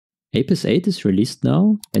Apis 8 is released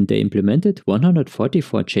now, and they implemented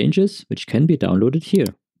 144 changes which can be downloaded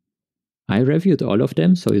here. I reviewed all of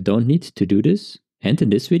them, so you don't need to do this, and in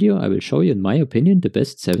this video I will show you in my opinion the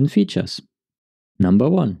best 7 features. Number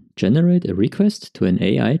 1. Generate a request to an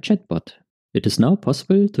AI chatbot. It is now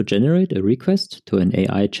possible to generate a request to an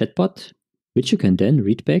AI chatbot, which you can then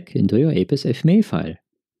read back into your iq-fmea file.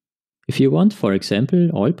 If you want, for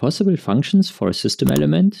example, all possible functions for a system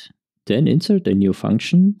element, then insert a new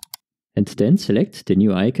function, and then select the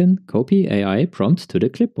new icon Copy AI Prompt to the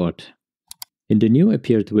clipboard. In the new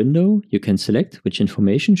appeared window, you can select which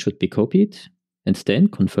information should be copied, and then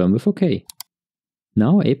confirm with OK.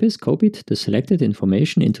 Now Apis copied the selected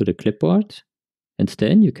information into the clipboard, and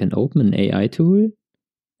then you can open an AI tool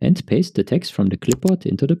and paste the text from the clipboard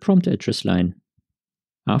into the prompt address line.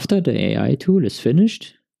 After the AI tool is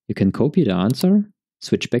finished, you can copy the answer,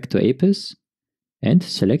 switch back to Apis, and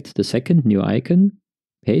select the second new icon,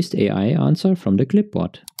 Paste AI Answer from the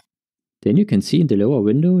clipboard. Then you can see in the lower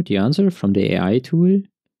window the answer from the AI tool,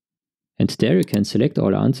 and there you can select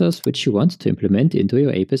all answers which you want to implement into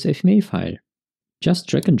your iq-fmea file. Just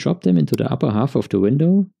drag and drop them into the upper half of the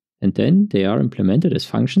window, and then they are implemented as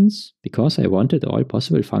functions because I wanted all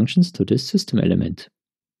possible functions to this system element.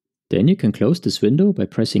 Then you can close this window by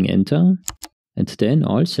pressing Enter, and then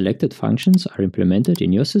all selected functions are implemented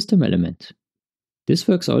in your system element. This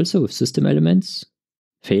works also with system elements,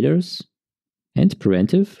 failures, and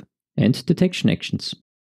preventive and detection actions.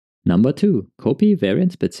 Number 2. Copy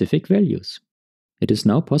variant-specific values. It is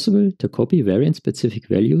now possible to copy variant-specific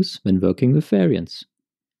values when working with variants.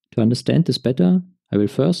 To understand this better, I will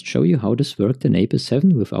first show you how this worked in Apis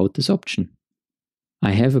 7 without this option.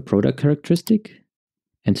 I have a product characteristic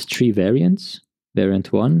and 3 variants,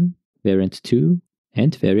 variant 1, variant 2,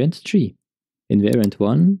 and variant 3. In variant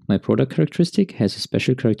 1, my product characteristic has a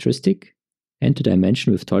special characteristic and a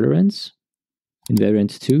dimension with tolerance. In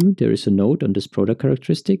variant 2, there is a node on this product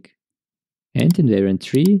characteristic, and in variant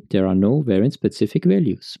 3, there are no variant-specific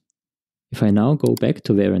values. If I now go back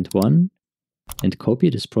to variant 1 and copy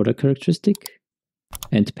this product characteristic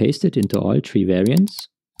and paste it into all 3 variants,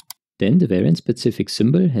 then the variant-specific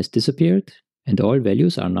symbol has disappeared and all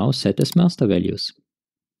values are now set as master values.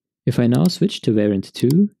 If I now switch to variant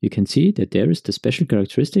 2, you can see that there is the special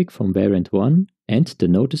characteristic from variant 1 and the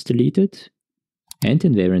node is deleted. And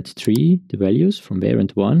in variant 3, the values from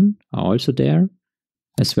variant 1 are also there,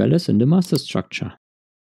 as well as in the master structure.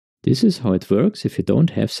 This is how it works if you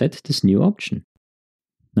don't have set this new option.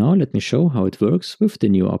 Now let me show how it works with the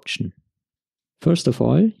new option. First of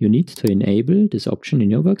all, you need to enable this option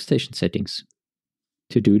in your workstation settings.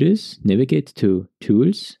 To do this, navigate to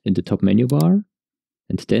Tools in the top menu bar,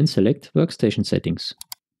 and then select Workstation Settings.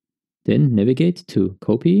 Then navigate to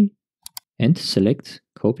Copy, and select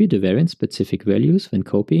Copy the variant-specific values when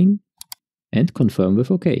copying, and confirm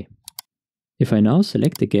with OK. If I now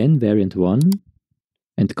select again variant 1,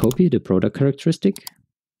 and copy the product characteristic,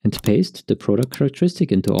 and paste the product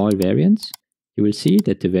characteristic into all variants, you will see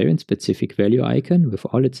that the variant-specific value icon with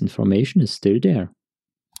all its information is still there.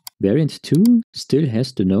 Variant 2 still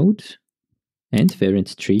has the node, and variant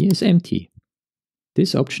 3 is empty.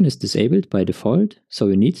 This option is disabled by default, so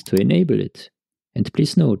you need to enable it. And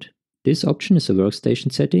please note, this option is a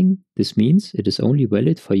workstation setting. This means it is only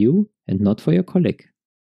valid for you and not for your colleague.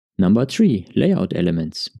 Number 3. Layout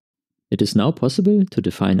elements. It is now possible to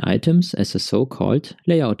define items as a so-called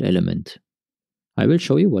layout element. I will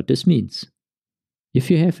show you what this means. If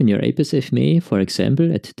you have in your iq-fmea, for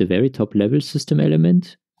example, at the very top level system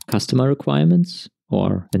element, customer requirements,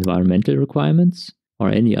 or environmental requirements, or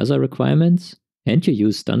any other requirements, and you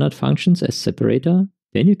use standard functions as separator,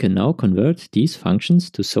 then you can now convert these functions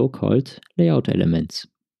to so-called layout elements.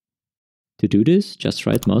 To do this, just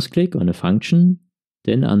right mouse click on a function,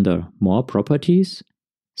 then under More Properties,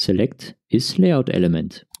 select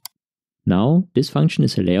isLayoutElement. Now, this function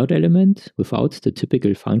is a layout element without the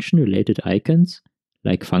typical function-related icons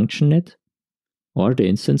like FunctionNet or the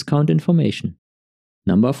instance count information.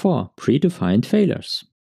 Number 4. Predefined failures.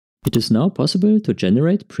 It is now possible to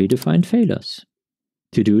generate predefined failures.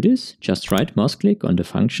 To do this, just right mouse click on the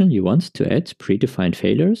function you want to add predefined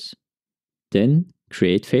failures, then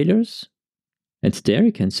Create Failures, and there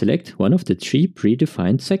you can select one of the 3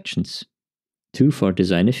 predefined sections, 2 for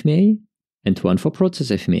Design-fmea and 1 for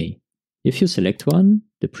Process-fmea. If you select one,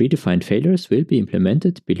 the predefined failures will be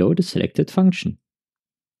implemented below the selected function.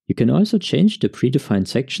 You can also change the predefined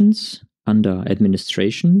sections under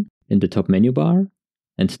Administration in the top menu bar,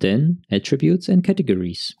 and then Attributes and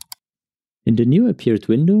Categories. In the new appeared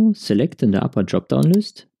window, select in the upper drop-down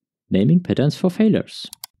list Naming Patterns for Failures.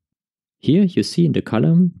 Here you see in the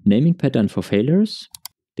column Naming Pattern for Failures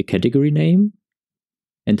the category name,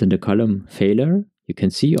 and in the column failure, you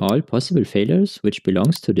can see all possible failures which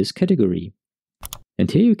belongs to this category. And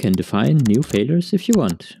here you can define new failures if you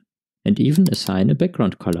want, and even assign a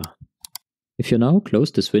background color. If you now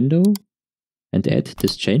close this window and add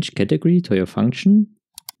this change category to your function,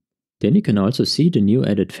 then you can also see the new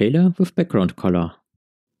added failure with background color.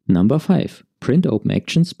 Number 5. Print open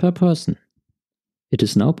actions per person. It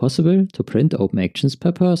is now possible to print open actions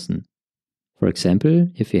per person. For example,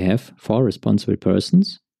 if you have 4 responsible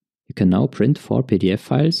persons, you can now print 4 PDF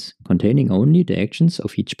files containing only the actions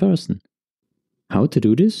of each person. How to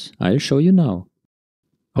do this, I'll show you now.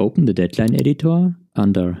 Open the deadline editor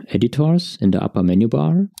under Editors in the upper menu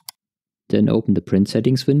bar, then open the print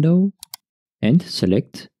settings window and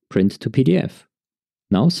select Print to PDF.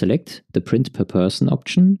 Now select the Print per person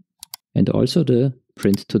option and also the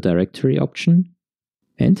Print to directory option,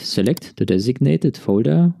 and select the designated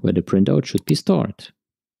folder where the printout should be stored.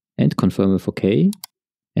 And confirm with OK,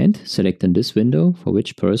 and select in this window for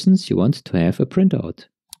which persons you want to have a printout.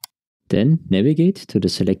 Then navigate to the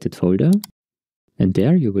selected folder, and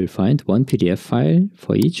there you will find one PDF file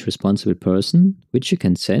for each responsible person, which you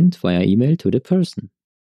can send via email to the person.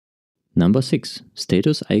 Number 6.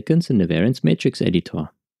 Status icons in the variance matrix editor.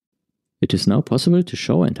 It is now possible to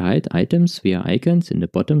show and hide items via icons in the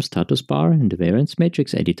bottom status bar in the variance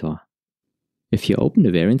matrix editor. If you open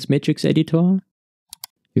the variance matrix editor,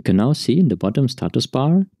 you can now see in the bottom status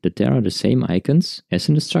bar that there are the same icons as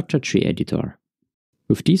in the structure tree editor.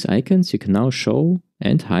 With these icons you can now show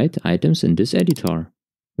and hide items in this editor,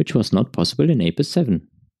 which was not possible in APIS 7.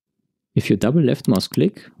 If you double left mouse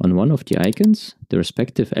click on one of the icons, the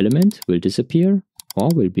respective element will disappear or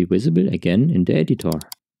will be visible again in the editor.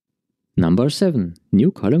 Number 7.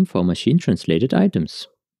 New column for machine translated items.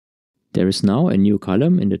 There is now a new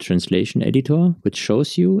column in the translation editor which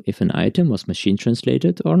shows you if an item was machine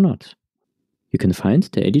translated or not. You can find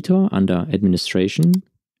the editor under Administration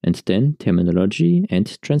and then Terminology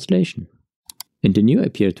and Translation. In the new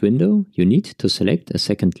appeared window, you need to select a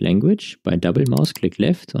second language by double mouse click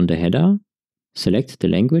left on the header, select the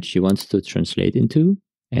language you want to translate into,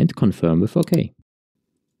 and confirm with OK.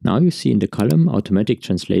 Now you see in the column Automatic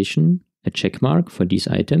Translation a checkmark for these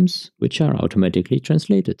items which are automatically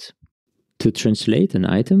translated. To translate an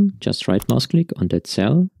item, just right mouse click on that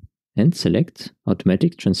cell and select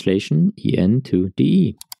Automatic Translation EN to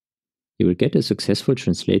DE. You will get a successful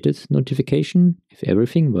translated notification if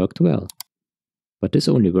everything worked well. But this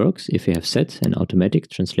only works if you have set an automatic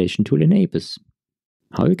translation tool in APIS.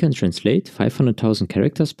 How you can translate 500,000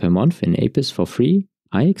 characters per month in APIS for free,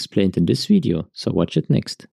 I explained in this video, so watch it next.